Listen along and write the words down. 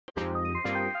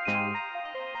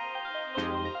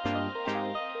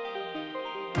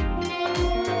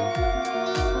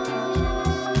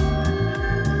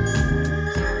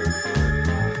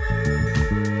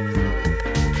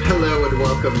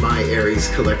Welcome, my Aries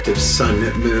collective Sun,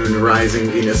 Moon, Rising,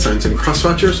 Venus, Signs, and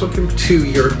Crosswatchers. Welcome to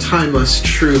your timeless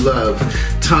true love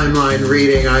timeline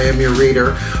reading. I am your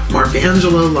reader, Mark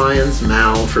Angelo, Lyons,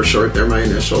 Mal for short. They're my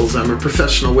initials. I'm a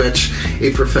professional witch,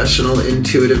 a professional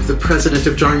intuitive, the president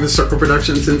of Drawing the Circle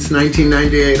Productions since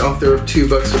 1998, author of 2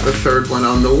 books with the 3rd one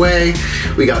on the way.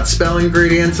 We got spell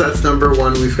ingredients, that's number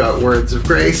 1. We've got words of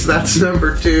grace, that's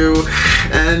number 2.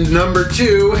 And number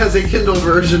 2 has a Kindle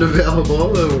version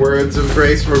available, the Words of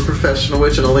Grace for a Professional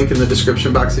Witch, and a link in the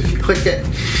description box. If you click it,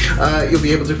 you'll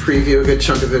be able to preview a good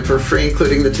chunk of it for free,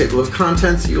 including the table of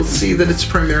contents. You'll see that it's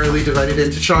primarily divided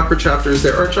into chakra chapters.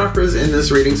 There are chakras in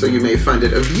this reading, so you may find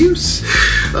it of use.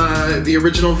 The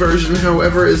original version,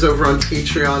 however, is over on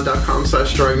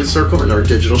patreon.com/drawingthecircle in our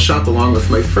digital shop, along with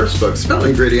my first book, Spell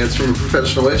Ingredients from a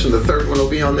Professional Witch, and the 3rd one will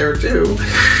be on there too.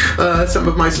 Some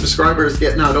of my subscribers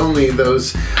get not only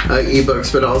those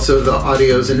ebooks, but also the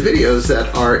audios and videos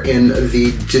that are in the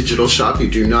digital shop. You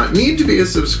do not need to be a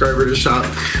subscriber to shop,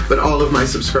 but all of my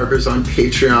subscribers on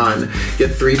Patreon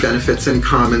get 3 benefits in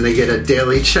common. They get a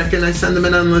daily check-in. I send them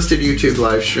an unlisted YouTube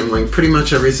live stream link pretty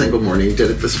much every single morning. Did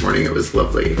it this morning. It was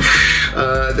lovely.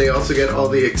 They also get all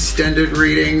the extended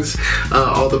readings,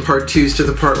 all the part 2s to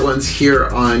the part 1s here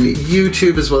on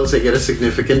YouTube, as well as they get a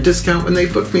significant discount when they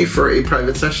book me for a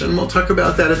private session. We'll talk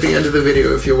about that at the end of the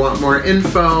video. If you want more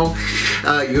info,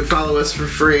 you can follow us for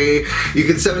free. You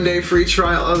can 7-day free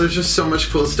trial. Oh, there's just so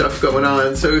much cool stuff going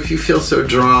on. So if you feel so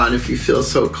drawn, if you feel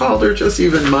so called, or just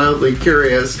even mildly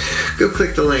curious, go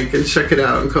click the link and check it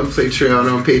out and come play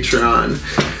Trion on Patreon.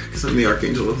 Because I'm the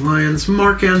Archangel of Lyons,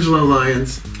 Mark Angelo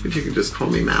Lyons, but you can just call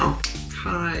me Mal.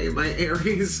 Hi, my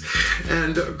Aries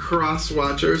and Cross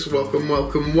Watchers. Welcome,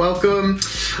 welcome, welcome.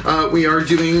 We are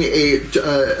doing a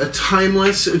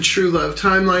timeless true love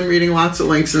timeline reading. Lots of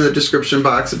links in the description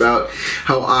box about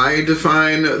how I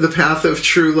define the path of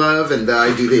true love, and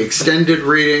I do the extended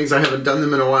readings. I haven't done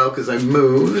them in a while because I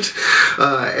moved,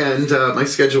 and my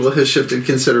schedule has shifted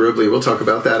considerably. We'll talk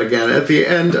about that again at the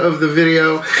end of the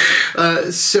video.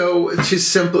 So to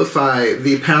simplify,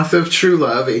 the path of true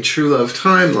love, a true love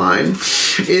timeline,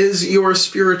 is your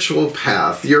spiritual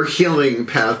path, your healing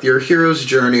path, your hero's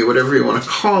journey, whatever you want to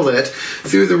call it,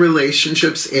 through the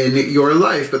relationships in your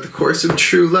life. But the course of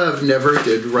true love never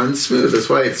did run smooth. That's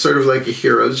why it's sort of like a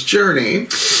hero's journey.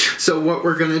 So what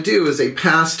we're going to do is a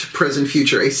past, present,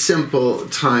 future, a simple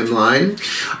timeline,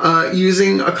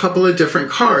 using a couple of different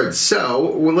cards.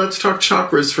 So let's talk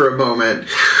chakras for a moment.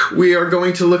 We are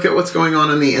going to look at what's going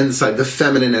on the inside, the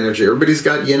feminine energy. Everybody's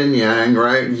got yin and yang,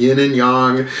 right? Yin and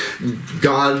yang,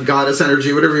 God, goddess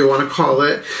energy, whatever you want to call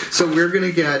it. So we're going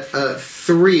to get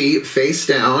 3 face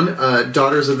down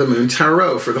Daughters of the Moon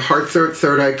Tarot for the heart,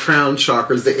 third eye, crown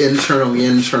chakras, the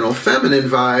internal feminine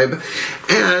vibe,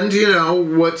 and you know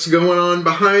what's going on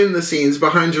behind the scenes,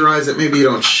 behind your eyes that maybe you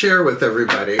don't share with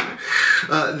everybody.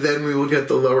 Then we will get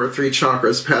the lower 3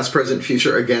 chakras, past, present,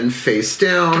 future, again face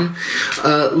down,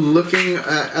 looking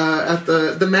at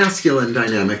the masculine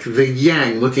dynamic, the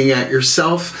yang, looking at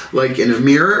yourself like in a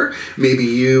mirror, maybe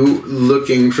you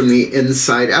looking from the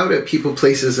inside out at people,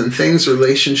 places, and things,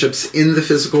 relationships in the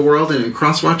physical world. And in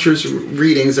Crosswatchers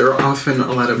readings, there are often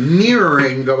a lot of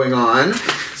mirroring going on.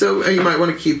 So you might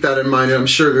want to keep that in mind. And I'm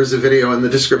sure there's a video in the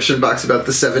description box about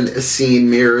the 7 Essene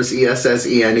mirrors,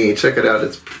 ESSENE. Check it out.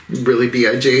 It's really big.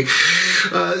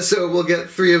 So we'll get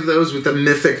 3 of those with the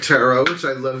Mythic Tarot, which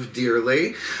I love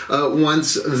dearly.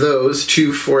 Once those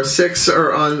 2, 4, 6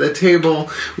 are on the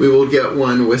table, we will get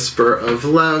 1 Whisper of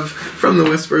Love from the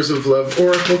Whispers of Love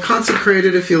Oracle,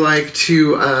 consecrated, if you like,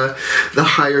 to the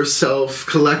higher self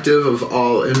collective of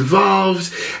all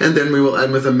involved. And then we will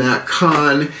end with a Matt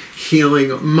Kahn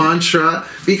healing mantra,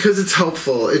 because it's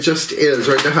helpful. It just is,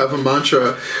 right, to have a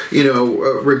mantra, you know,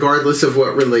 regardless of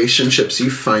what relationships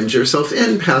you find yourself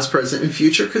in, past, present, and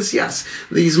future. Because yes,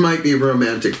 these might be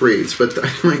romantic reads, but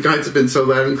my guides have been so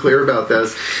loud and clear about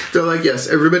this. They're like, yes,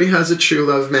 everybody has a true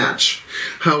love match.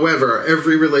 However,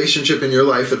 every relationship in your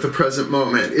life at the present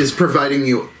moment is providing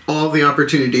you all the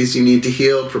opportunities you need to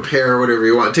heal, prepare, whatever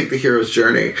you want. Take the hero's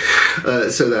journey,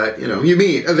 so that, you know, you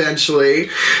meet eventually.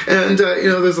 And, you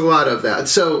know, there's a lot of that.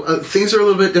 So things are a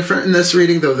little bit different in this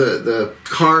reading, though the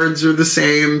cards are the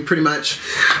same, pretty much.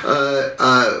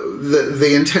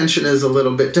 the intention is a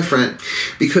little bit different,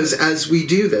 because as we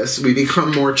do this, we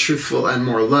become more truthful and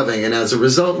more loving, and as a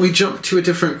result, we jump to a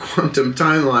different quantum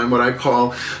timeline, what I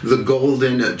call the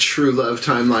golden true love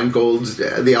timeline. Gold,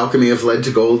 the alchemy of lead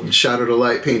to gold, shadow to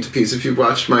light, paint to peace, if you've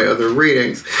watched my other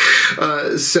readings.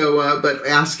 But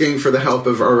asking for the help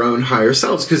of our own higher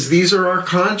selves, because these are our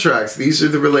contracts. These are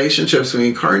the relationships we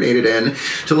incarnated in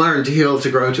to learn, to heal, to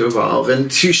grow, to evolve, and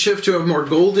to shift to a more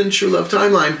golden true love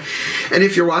timeline. And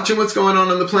if you're watching what's going on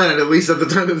the planet, at least at the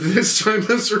time of this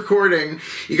timeless recording,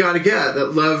 you got to get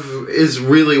that love is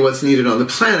really what's needed on the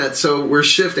planet. So we're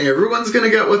shifting. Everyone's going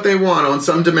to get what they want on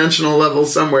some dimensional level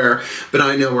somewhere, but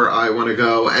I know where I want to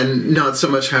go, and not so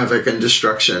much havoc and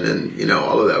destruction, and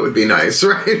all of that would be nice,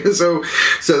 right? So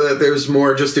that there's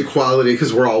more just equality,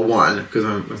 because we're all one, because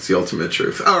that's the ultimate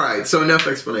truth. All right, so enough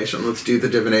explanation. Let's do the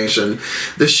divination.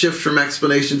 The shift from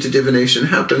explanation to divination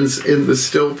happens in the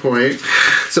still point.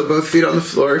 So both feet on the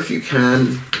floor if you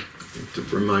can. To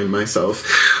remind myself,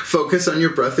 focus on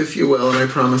your breath if you will, and I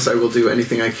promise I will do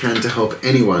anything I can to help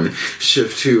anyone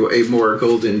shift to a more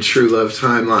golden true love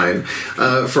timeline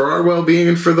for our well-being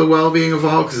and for the well-being of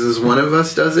all, because as one of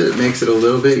us does it, it makes it a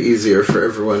little bit easier for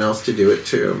everyone else to do it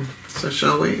too. So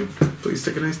shall we? Please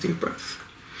take a nice deep breath.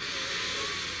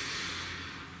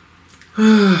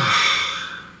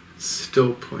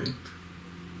 Still point.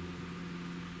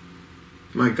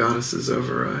 My goddesses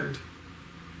override.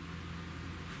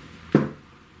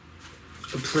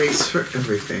 A place for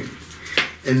everything,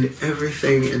 and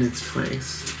everything in its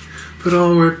place. Put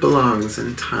all where it belongs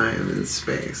in time and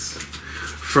space,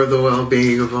 for the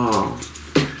well-being of all,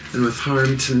 and with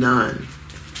harm to none,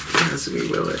 as we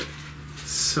will it,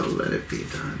 so let it be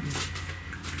done.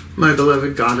 My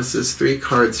beloved goddesses, 3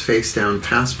 cards face down,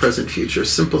 past, present, future,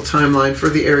 simple timeline for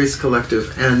the Aries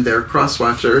Collective and their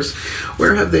cross-watchers.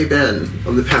 Where have they been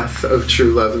on the path of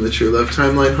true love and the true love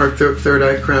timeline? Heart, throat, third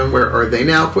eye, crown, where are they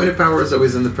now? Point of power is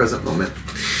always in the present moment.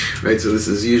 Right, so this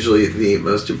is usually the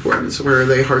most important. So where are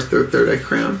they? Heart, throat, third eye,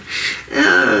 crown.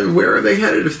 And where are they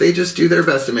headed if they just do their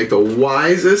best to make the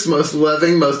wisest, most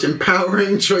loving, most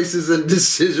empowering choices and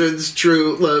decisions,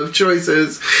 true love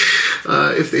choices?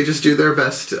 If they just do their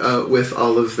best with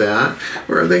all of that.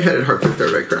 Where are they headed? Heart, throat,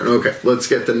 third eye, crown. Okay, let's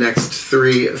get the next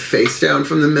 3 face down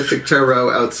from the Mythic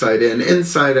Tarot. Outside in,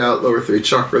 inside out, lower 3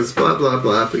 chakras, blah, blah,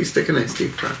 blah. Please take a nice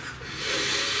deep breath.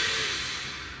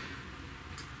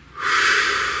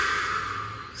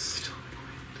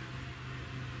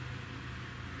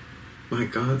 My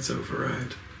God's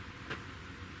override.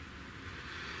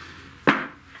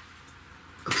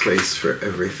 A place for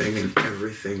everything, and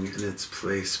everything in its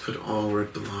place. Put all where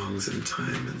it belongs in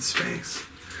time and space.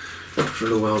 For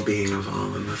the well-being of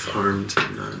all, and with harm to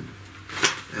none.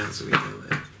 As we will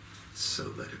it,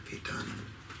 so let it be done.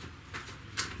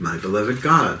 My beloved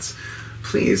gods,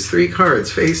 please, 3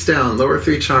 cards, face down, lower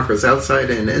 3 chakras, outside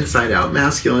in, inside out,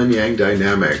 masculine, yang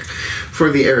dynamic. For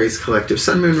the Aries Collective,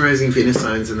 Sun, Moon, Rising, Venus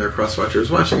signs and their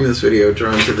cross-watchers watching this video,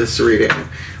 drawn to this reading,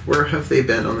 where have they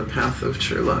been on the path of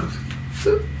true love?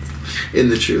 In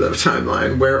the true love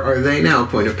timeline, where are they now?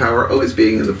 Point of power always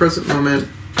being in the present moment.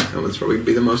 That one's probably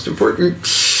be the most important.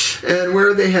 And where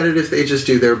are they headed if they just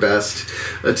do their best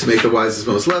to make the wisest,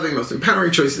 most loving, most empowering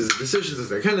choices and decisions as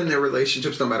they can in their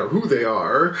relationships, no matter who they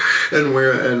are and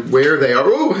where they are.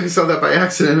 Oh, I saw that by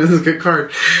accident. It was a good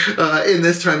card. In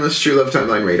this timeless true love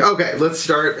timeline read. Okay, let's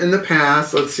start in the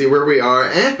past. Let's see where we are.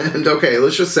 And okay,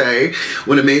 let's just say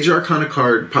when a major arcana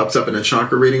card pops up in a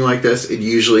chakra reading like this, it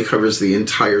usually covers the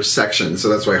entire section. So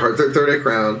that's why heart, third eye,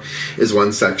 crown is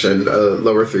one section.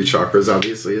 Lower 3 chakras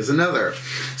obviously is another.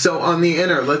 So on the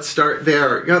inner, let's start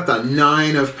there. You got the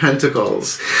 9 of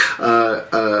Pentacles,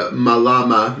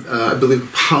 Malama, I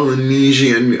believe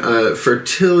Polynesian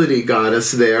fertility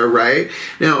goddess there, right?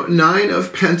 Now, 9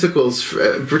 of Pentacles,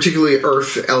 particularly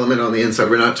earth element on the inside.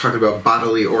 We're not talking about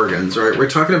bodily organs, right? We're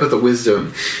talking about the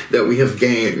wisdom that we have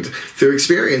gained through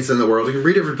experience in the world. You can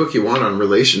read every book you want on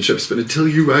relationships, but until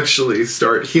you actually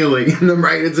start healing in them,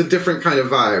 right, it's a different kind of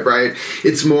vibe, right?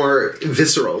 It's more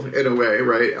visceral in a way,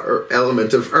 right? Or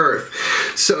element of earth.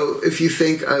 So if you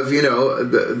think of,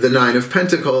 the 9 of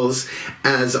Pentacles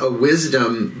as a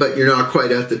wisdom, but you're not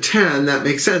quite at the 10, that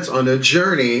makes sense on a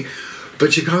journey.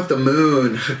 But you got the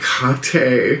moon,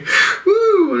 Hecate.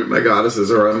 Woo! One of my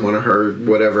goddesses, or on one of her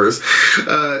whatevers.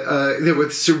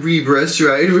 with Cerebrus,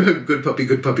 right? Good puppy,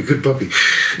 good puppy, good puppy.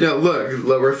 Now look,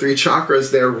 lower three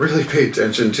chakras there, really pay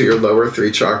attention to your lower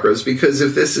three chakras, because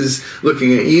if this is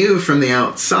looking at you from the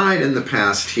outside in the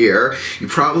past here, you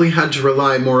probably had to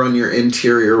rely more on your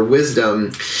interior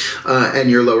wisdom and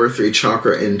your lower three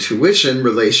chakra intuition,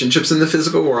 relationships in the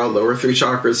physical world, lower three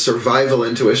chakras, survival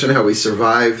intuition, how we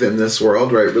survive in this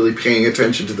world, right? Really paying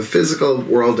attention to the physical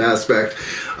world aspect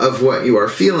of what you are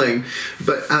feeling.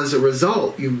 But as a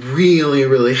result, you really,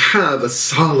 really have a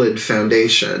solid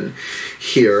foundation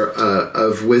here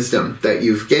of wisdom that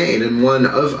you've gained, and one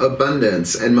of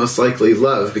abundance and most likely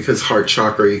love, because heart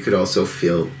chakra, you could also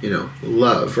feel,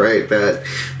 love, right? That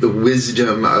the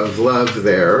wisdom of love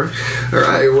there. All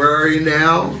right, where are you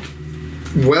now?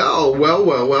 Well.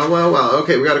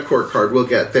 Okay, we got a court card. We'll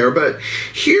get there. But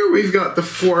here we've got the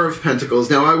Four of Pentacles.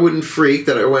 Now, I wouldn't freak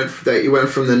that you went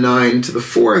from the 9 to the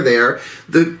 4 there.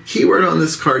 The keyword on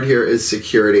this card here is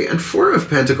security. And Four of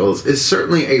Pentacles is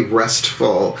certainly a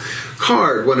restful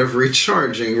card, one of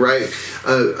recharging, right?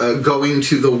 Going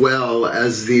to the well,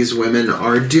 as these women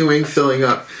are doing, filling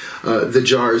up the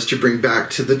jars to bring back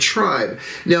to the tribe.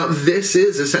 Now, this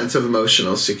is a sense of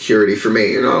emotional security for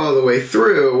me, not all the way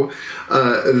through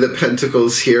the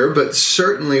pentacles here, but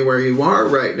certainly where you are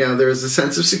right now, there's a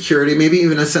sense of security, maybe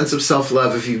even a sense of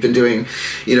self-love if you've been doing,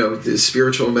 the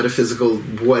spiritual, metaphysical,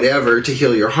 whatever, to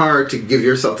heal your heart, to give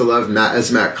yourself the love,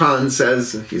 as Matt Kahn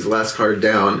says, he's last card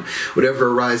down, whatever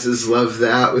arises, love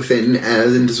that within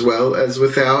and as well as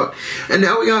without. And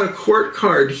now we got a court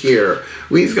card here.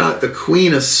 We've got the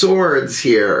Queen of Swords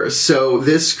here. So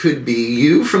this could be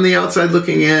you from the outside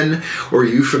looking in, or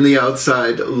you from the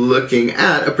outside looking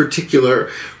at a particular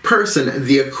person.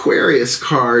 The Aquarius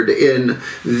card in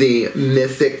the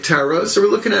Mythic Tarot. So we're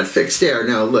looking at fixed air.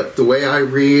 Now look, the way I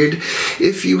read,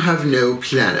 if you have no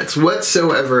planets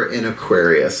whatsoever in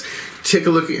Aquarius, take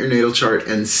a look at your natal chart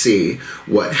and see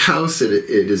what house it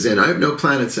is in. I have no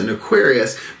planets in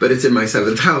Aquarius, but it's in my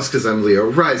 7th house because I'm Leo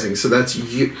rising. So that's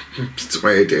you. That's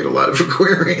why I date a lot of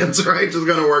Aquarians, right? Just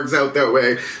kind of works out that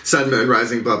way. Sun, moon,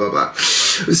 rising, blah, blah, blah.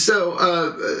 So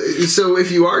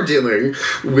if you are dealing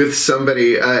with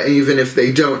somebody, even if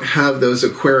they don't have those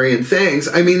Aquarian things,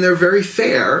 I mean, they're very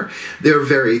fair, they're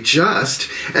very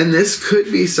just, and this could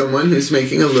be someone who's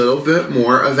making a little bit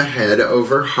more of a head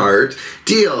over heart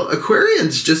deal.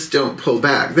 Aquarians just don't pull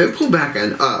back. They pull back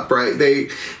and up, right? They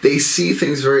see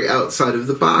things very outside of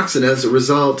the box, and as a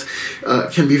result,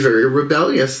 can be very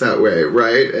rebellious that way,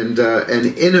 right? And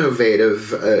innovative.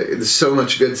 There's so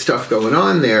much good stuff going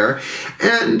on there.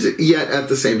 And yet, at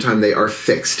the same time, they are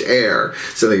fixed air.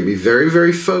 So they can be very,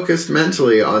 very focused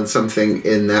mentally on something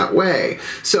in that way.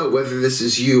 So whether this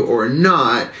is you or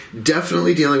not,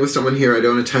 definitely dealing with someone here. I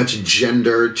don't attach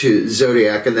gender to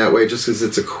zodiac in that way just because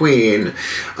it's a queen.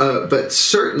 But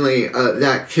certainly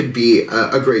that could be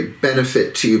a great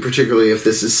benefit to you, particularly if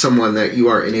this is someone that you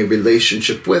are in a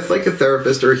relationship with, like a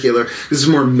therapist or a healer. This is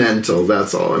more mental,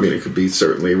 that's all. I mean, it could be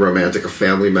certainly romantic, a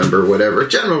family member, whatever.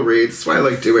 General reads. That's why I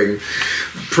like doing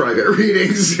private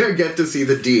readings. I get to see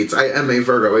the deets. I am a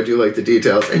Virgo. I do like the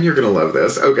details, and you're going to love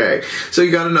this. Okay, so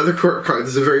you got another court card.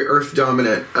 This is a very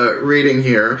earth-dominant reading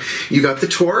here. You got the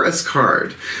Taurus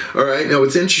card. All right, now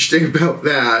what's interesting about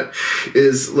that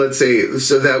is, let's say,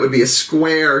 so that would be a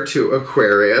square to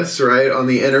Aquarius, right, on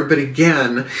the inner, but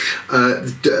again,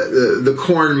 the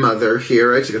corn mother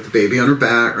here, right, she's got the baby on her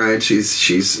back, right, she's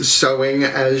sewing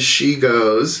as she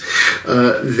goes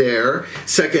there.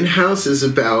 Second house is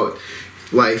about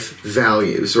life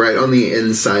values, right? On the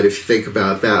inside, if you think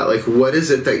about that, like, what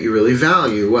is it that you really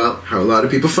value? Well, how a lot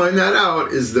of people find that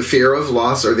out is the fear of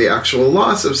loss or the actual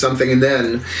loss of something, and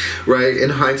then, right,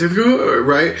 in hindsight,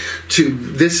 right,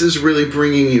 this is really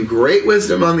bringing you great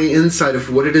wisdom on the inside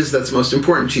of what it is that's most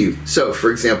important to you. So,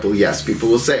 for example, yes, people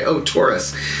will say, oh,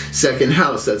 Taurus, second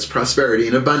house, that's prosperity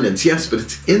and abundance. Yes, but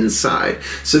it's inside.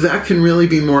 So that can really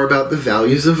be more about the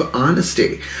values of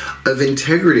honesty, of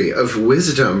integrity, of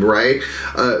wisdom, right?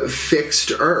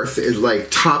 Fixed earth is like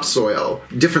topsoil,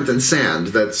 different than sand.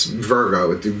 That's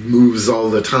Virgo. It moves all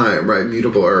the time, right?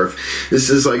 Mutable earth. This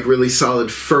is like really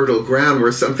solid, fertile ground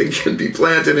where something can be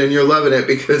planted, and you're loving it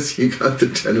because you got the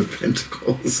Ten of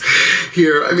Pentacles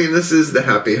here. I mean, this is the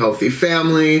happy, healthy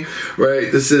family,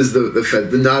 right? This is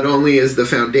not only is the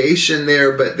foundation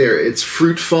there, but it's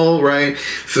fruitful, right?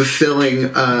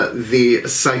 Fulfilling the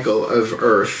cycle of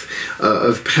earth,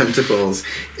 of Pentacles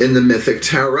in the Mythic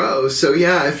Tarot. So So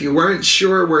yeah, if you weren't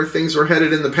sure where things were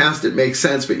headed in the past, it makes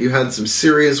sense, but you had some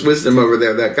serious wisdom over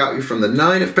there that got you from the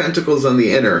 9 of Pentacles on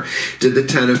the inner to the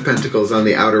 10 of Pentacles on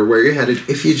the outer, where you're headed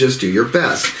if you just do your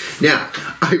best. Now,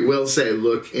 I will say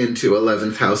look into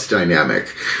 11th house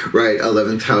dynamic, right?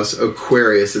 11th house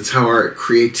Aquarius. It's how our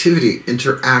creativity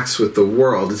interacts with the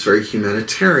world. It's very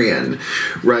humanitarian,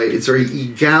 right? It's very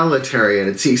egalitarian.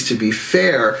 It seeks to be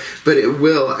fair, but it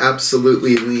will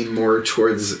absolutely lean more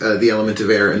towards the element of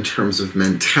air in terms of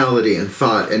mentality and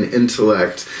thought and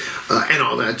intellect and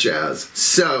all that jazz.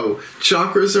 So,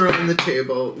 chakras are on the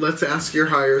table. Let's ask your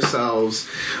higher selves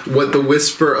what the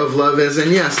whisper of love is.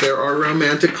 And yes, there are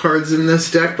romantic cards in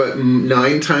this deck, but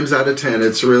 9 times out of 10,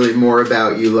 it's really more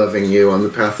about you loving you on the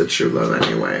path of true love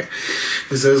anyway.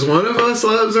 It says, one of us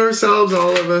loves ourselves,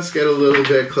 all of us get a little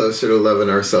bit closer to loving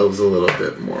ourselves a little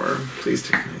bit more. Please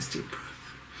take a nice deep breath.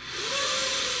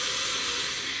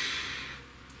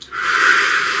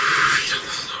 Feet on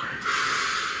the floor.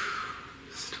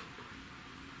 Still.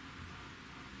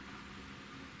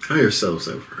 Higher selves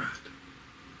override.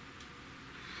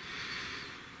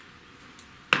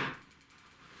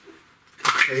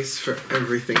 Place for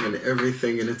everything and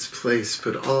everything in its place,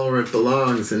 put all where it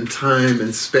belongs in time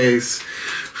and space,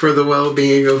 for the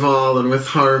well-being of all and with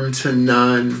harm to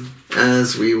none,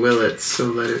 as we will it, so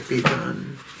let it be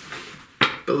done.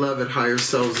 Beloved higher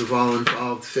selves of all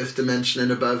involved, 5th dimension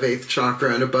and above, 8th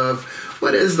chakra and above,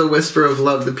 what is the whisper of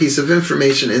love, the piece of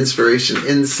information, inspiration,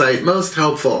 insight, most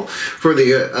helpful for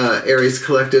the Aries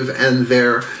collective and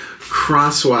their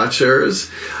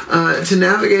cross-watchers to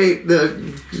navigate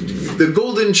the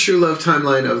golden true love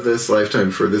timeline of this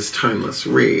lifetime for this timeless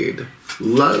read?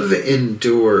 Love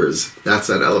endures. That's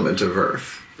that element of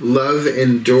earth. Love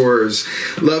endures.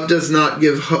 Love does not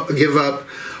give up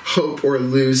hope or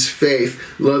lose faith.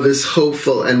 Love is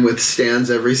hopeful and withstands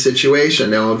every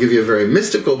situation. Now, I'll give you a very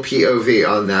mystical POV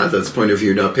on that. That's point of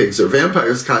view, not pigs or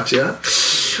vampires, Katya.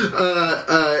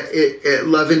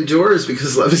 Love endures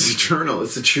because love is eternal.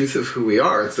 It's the truth of who we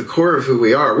are. It's the core of who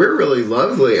we are. We're really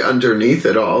lovely underneath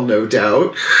it all, no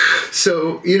doubt.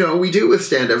 So, you know, we do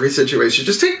withstand every situation.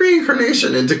 Just take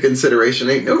reincarnation into consideration.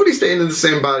 Ain't nobody staying in the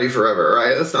same body forever,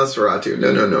 right? That's Nosferatu.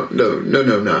 No,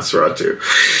 Nosferatu.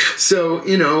 So,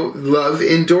 you know, love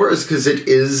endures because it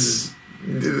is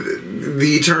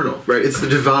the eternal, right? It's the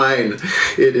divine.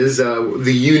 It is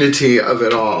the unity of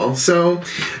it all. So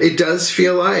it does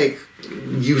feel like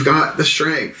you've got the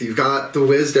strength, you've got the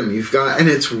wisdom, and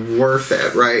it's worth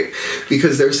it, right?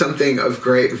 Because there's something of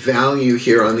great value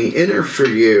here on the inner for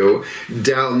you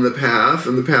down the path,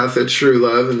 and the path of true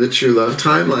love and the true love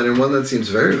timeline, and one that seems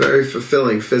very, very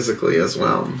fulfilling physically as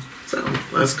well. So,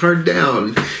 last card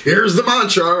down. Here's the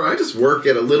mantra. I just work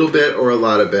it a little bit or a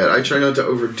lot of it. I try not to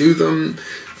overdo them.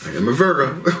 I am a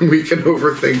Virgo. We can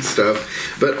overthink stuff.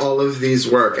 But all of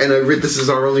these work. And this is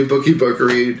our only bookie book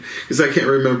read because I can't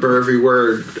remember every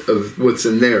word of what's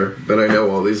in there. But I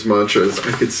know all these mantras.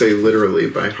 I could say literally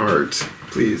by heart.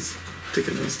 Please take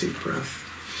a nice deep breath.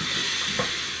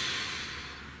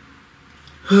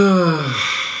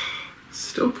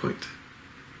 Still point.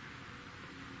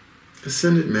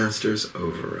 Ascended Masters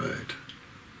override.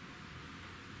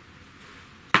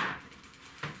 A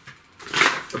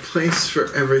place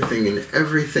for everything and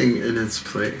everything in its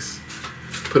place.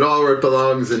 Put all where it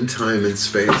belongs in time and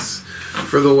space,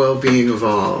 for the well-being of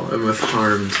all and with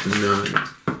harm to none.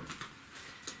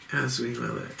 As we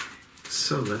will it,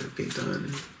 so let it be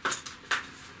done.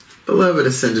 Beloved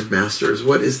Ascended Masters,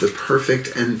 what is the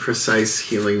perfect and precise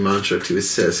healing mantra to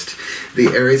assist the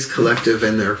Aries Collective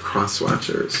and their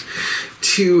cross-watchers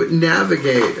to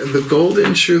navigate the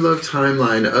golden true love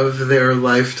timeline of their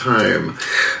lifetime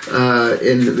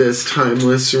in this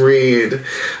timeless read,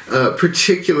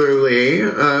 particularly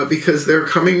because they're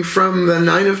coming from the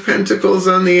 9 of Pentacles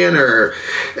on the inner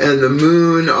and the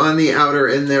moon on the outer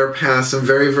in their past, some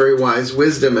very, very wise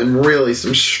wisdom and really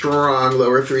some strong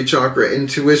lower 3 chakra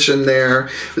intuition there.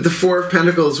 But the 4 of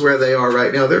Pentacles where they are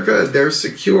right now, they're good, they're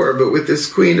secure, but with this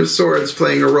Queen of Swords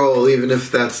playing a role, even if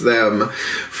that's them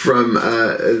from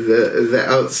the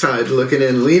outside looking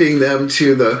in, leading them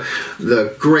to the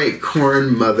great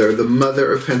corn mother, the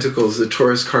Mother of Pentacles, the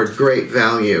Taurus card, great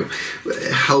value,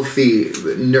 healthy,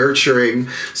 nurturing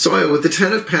soil, with the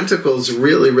 10 of Pentacles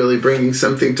really, really bringing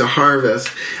something to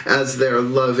harvest as their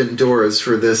love endures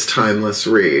for this timeless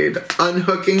read.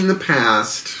 Unhooking the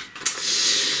past.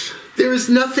 There is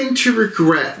nothing to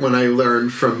regret when I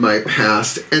learn from my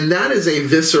past, and that is a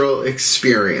visceral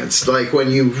experience. Like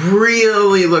when you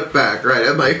really look back, right?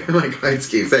 And my guides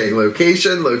keep saying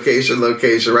location, location,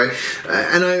 location, right?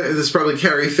 And this is probably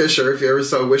Carrie Fisher, if you ever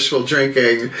saw Wishful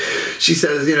Drinking. She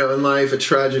says, you know, in life a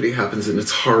tragedy happens and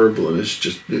it's horrible and it's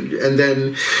just, and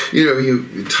then, you know,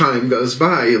 time goes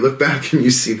by, you look back and you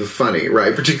see the funny,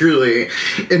 right? Particularly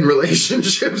in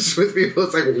relationships with people,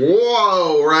 it's like,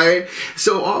 whoa, right?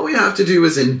 So all we have to do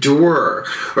is endure,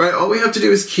 right? All we have to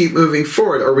do is keep moving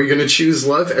forward. Are we going to choose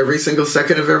love every single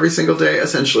second of every single day?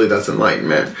 Essentially, that's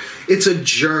enlightenment. It's a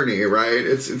journey, right?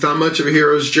 It's not much of a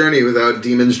hero's journey without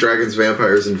demons, dragons,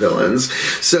 vampires, and villains.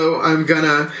 So I'm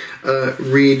gonna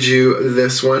read you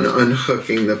this one,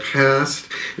 Unhooking the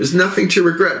Past. There's nothing to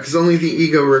regret, because only the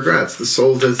ego regrets. The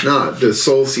soul does not. The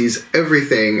soul sees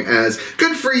everything as,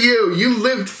 good for you, you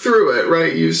lived through it,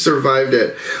 right? You survived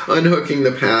it. Unhooking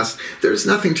the past. There's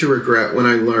nothing to regret when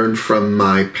I learned from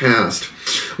my past.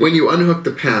 When you unhook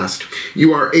the past,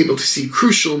 you are able to see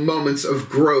crucial moments of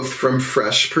growth from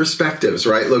fresh perspectives,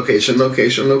 right? Location,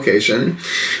 location, location.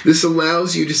 This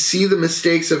allows you to see the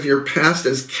mistakes of your past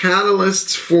as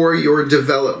catalysts for your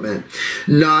development,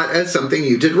 not as something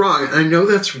you did wrong. And I know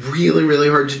that's really, really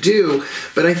hard to do,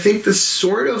 but I think this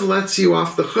sort of lets you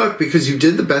off the hook because you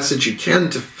did the best that you can,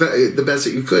 the best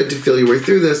that you could to feel your way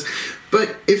through this.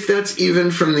 But if that's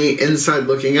even from the inside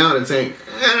looking out and saying,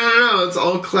 I don't know, it's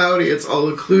all cloudy, it's all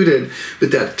occluded,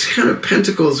 but that Ten of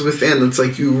Pentacles within, it's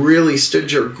like you really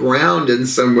stood your ground in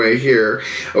some way here,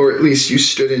 or at least you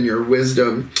stood in your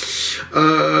wisdom.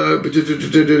 The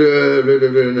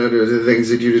things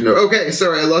that you didn't know. Okay,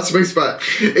 sorry, I lost my spot.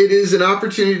 It is an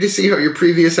opportunity to see how your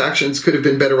previous actions could have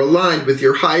been better aligned with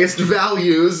your highest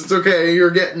values. It's okay,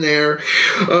 you're getting there.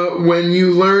 When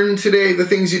you learn today the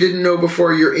things you didn't know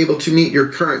before, you're able to meet your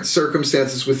current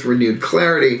circumstances with renewed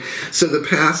clarity, so the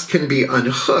past can be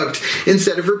unhooked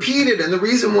instead of repeated. And the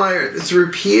reason why it's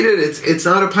repeated, it's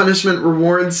not a punishment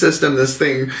reward system, this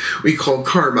thing we call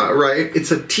karma, right?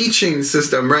 It's a teaching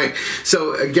system, right?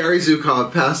 So Gary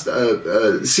Zukov passed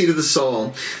Seed of the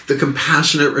Soul, the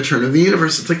compassionate return of the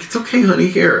universe. It's like, it's okay, honey,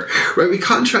 here, right? We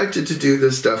contracted to do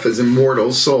this stuff as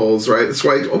immortal souls, right? That's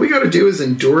why all we got to do is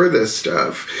endure this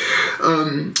stuff.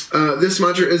 This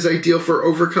mantra is ideal for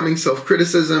overcoming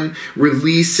self-criticism,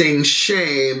 releasing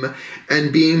shame,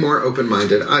 and being more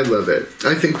open-minded. I love it.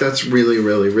 I think that's really,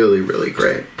 really, really, really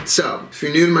great. So, if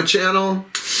you're new to my channel,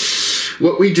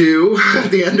 what we do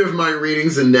at the end of my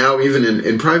readings, and now even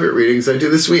in private readings, I do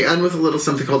this, we end with a little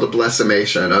something called a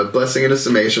blessimation. A blessing and a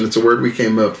summation. It's a word we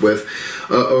came up with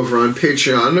over on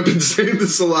Patreon. I've been saying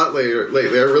this a lot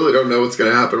lately. I really don't know what's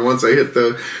going to happen once I hit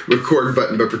the record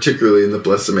button, but particularly in the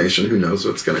blessimation, who knows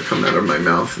what's going to come out of my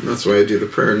mouth. And that's why I do the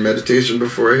prayer and meditation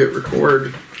before I hit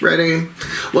record. Ready?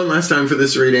 One last time for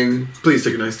this reading. Please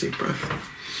take a nice deep breath.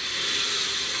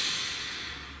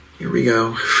 Here we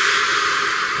go.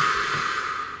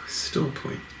 Still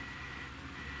point.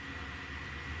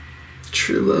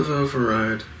 True love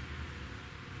override.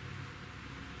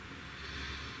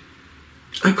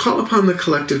 I call upon the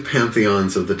collective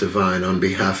pantheons of the divine on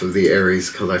behalf of the Aries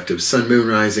collective, Sun, Moon,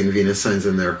 Rising, Venus signs,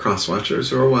 and their cross-watchers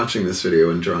who are watching this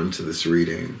video and drawn to this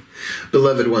reading.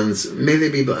 Beloved ones, may they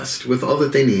be blessed with all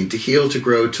that they need to heal, to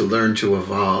grow, to learn, to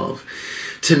evolve,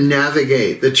 to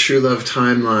navigate the true love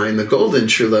timeline, the golden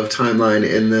true love timeline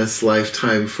in this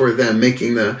lifetime for them,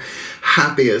 making the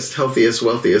happiest, healthiest,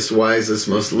 wealthiest, wisest,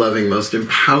 most loving, most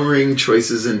empowering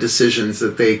choices and decisions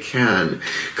that they can,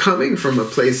 coming from a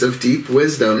place of deep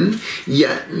wisdom,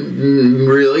 yet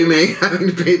really having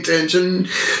to pay attention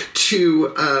to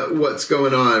what's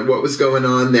going on, what was going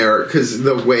on there, because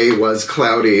the way was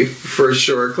cloudy, for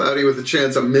sure. Cloudy with a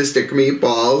chance of mystic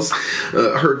meatballs,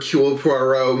 Hercule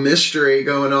Poirot mystery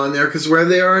going on there, because where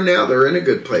they are now, they're in a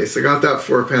good place. They got that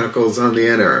Four of Pentacles on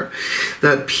the inner.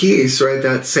 That peace, right,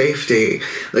 that safety,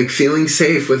 like feeling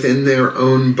safe within their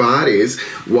own bodies,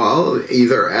 while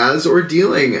either as or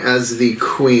dealing as the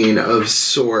Queen of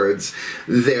Swords.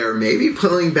 They're maybe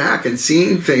pulling back and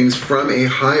seeing things from a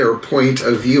higher point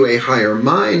of view, a higher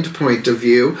mind point of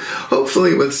view,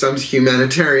 hopefully with some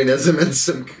humanitarianism and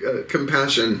some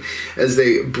compassion as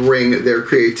they bring their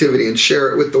creativity and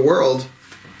share it with the world.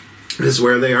 Is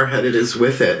where they are headed, is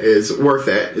with it, is worth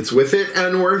it. It's with it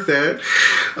and worth it.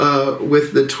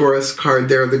 With the Taurus card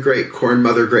there, the Great Corn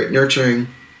Mother, Great Nurturing.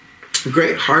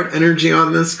 great heart energy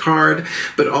on this card,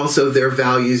 but also their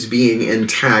values being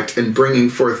intact and bringing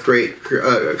forth great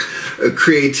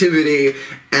creativity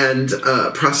and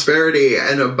prosperity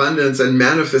and abundance and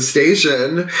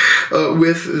manifestation,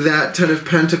 with that Ten of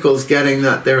Pentacles getting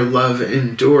that their love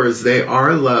endures. They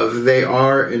are love. They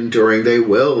are enduring. They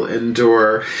will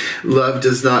endure. Love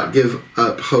does not give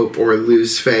up hope or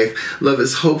lose faith. Love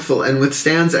is hopeful and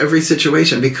withstands every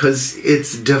situation because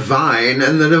it's divine,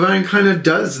 and the divine kind of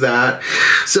does that,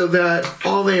 so that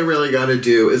all they really got to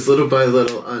do is little by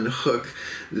little unhook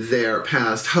their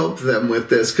past, help them with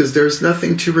this, because there's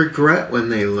nothing to regret when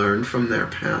they learn from their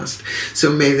past. So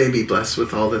may they be blessed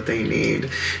with all that they need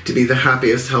to be the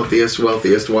happiest, healthiest,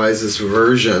 wealthiest, wisest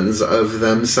versions of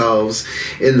themselves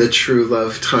in the true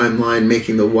love timeline,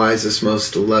 making the wisest,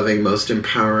 most loving, most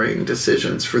empowering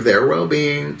decisions for their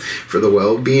well-being, for the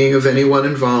well-being of anyone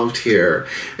involved here,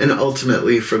 and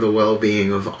ultimately for the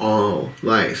well-being of all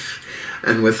life,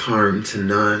 and with harm to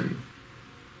none,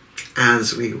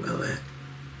 as we will it.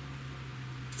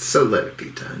 So let it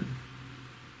be done.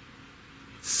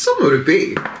 So mote it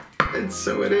be. And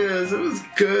so it is. It was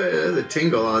good. The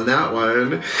tingle on that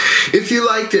one. If you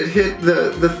liked it, hit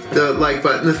the like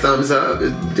button, the thumbs up.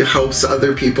 It helps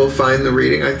other people find the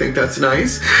reading. I think that's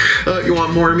nice. You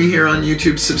want more of me here on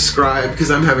YouTube, subscribe,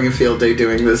 because I'm having a field day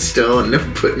doing this still and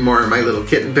putting more of my little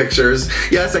kitten pictures.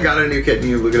 Yes, I got a new kitten.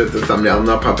 You look at the thumbnail. I'm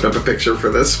not popping up a picture for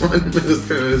this one. It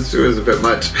was a bit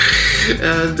much.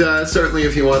 And certainly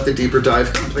if you want the deeper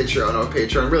dive, come Patreon on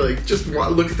Patreon. Really, just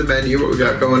look at the menu, what we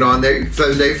got going on there.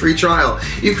 7-day free trial.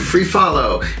 You can free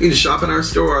follow. You can shop in our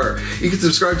store. You can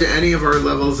subscribe to any of our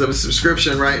levels of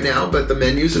subscription right now, but the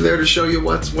menus are there to show you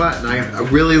what's what, and I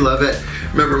really love it.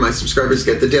 Remember, my subscribers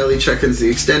get the daily check-ins,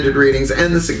 the extended readings,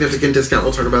 and the significant discount.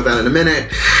 We'll talk about that in a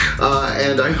minute.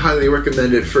 And I highly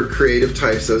recommend it for creative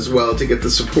types as well, to get the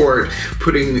support,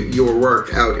 putting your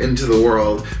work out into the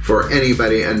world for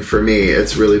anybody, and for me,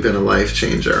 it's really been a life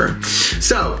changer.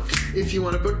 So, if you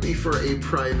want to book me for a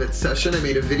private session, I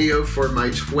made a video for my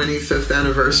 25th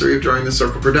anniversary of Drawing the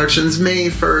Circle Productions, May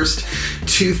 1st,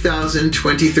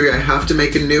 2023. I have to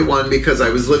make a new one because I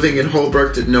was living in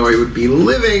Holbrook, didn't know I would be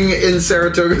living in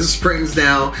Saratoga Springs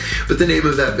now, but the name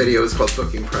of that video is called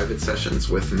Booking Private Sessions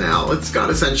with Mal. It's got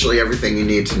essentially everything you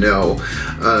need to know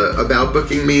about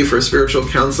booking me for spiritual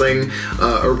counseling,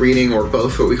 a reading, or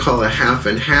both, what we call a half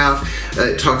and half.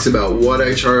 It talks about what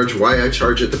I charge, why I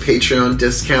charge it, the Patreon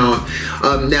discount.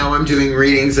 Now I'm doing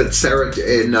readings at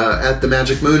the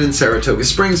Magic Moon in Saratoga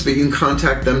Springs, but you can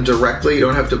contact them directly. You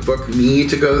don't have to book me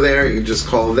to go there. You can just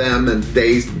call them and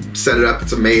they set it up.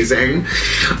 It's amazing.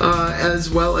 As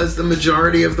well as the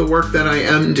majority of the work that I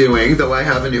am doing, though I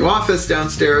have a new office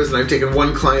downstairs and I've taken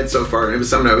one client so far, and it was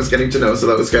someone I was getting to know, so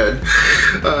that was good.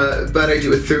 But I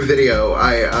do it through video.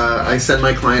 I send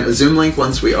my client a Zoom link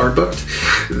once we are booked.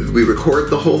 We record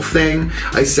the whole thing.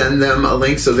 I send them a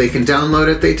link so they can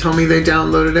download it. They tell me they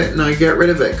downloaded it, and I get rid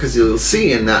of it, because you'll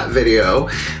see in that video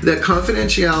that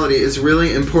confidentiality is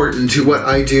really important to what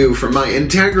I do for my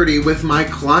integrity with my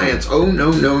clients. Oh,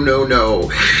 no, no, no,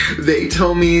 no. They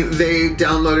tell me they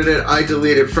downloaded it, I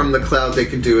delete it from the cloud, they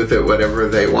can do with it whatever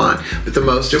they want. But the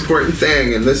most important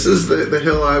thing, and this is the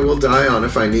hill I will die on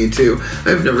if I need to,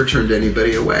 I've never turned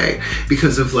anybody away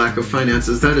because of lack of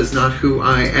finances. That is not who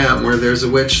I am. Where there's a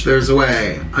witch, there's a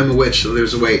way. I'm a witch, so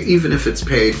there's a way, even if it's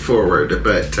paid forward.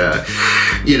 But,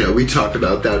 you know, we talk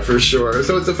about that for sure.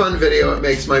 So it's a fun video. It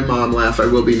makes my mom laugh. I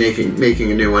will be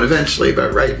making a new one eventually,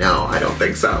 but right now, I don't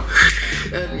think so.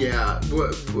 And yeah,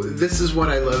 this is what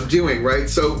I love doing, right?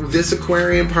 So this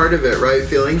Aquarian part of it, right?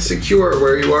 Feeling secure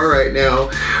where you are right now,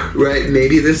 right?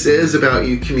 Maybe this is about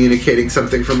you communicating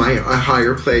something from a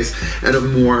higher place and a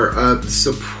more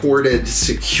supported,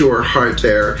 secure heart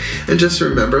there. And just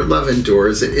remember, love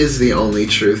endures. It is the only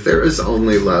truth. There is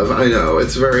only love. I know,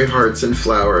 it's very hearts and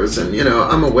flowers, and you know,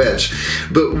 I'm a witch.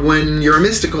 But when you're a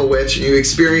mystical witch and you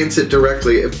experience it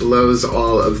directly, it blows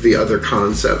all of the other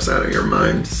concepts out of your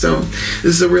mind. So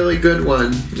this is a really good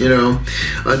one, you know,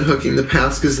 unhooking the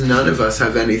past, because none of us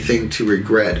have anything to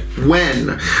regret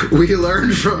when we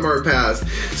learn from our past.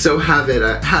 So have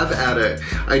at it.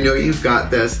 I know you've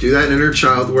got this. Do that inner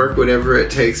child work, whatever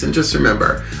it takes, and just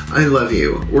remember, I love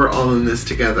you. We're all in this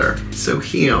together. So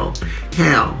heal,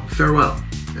 hail, farewell,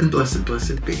 and blessed,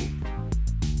 blessed be.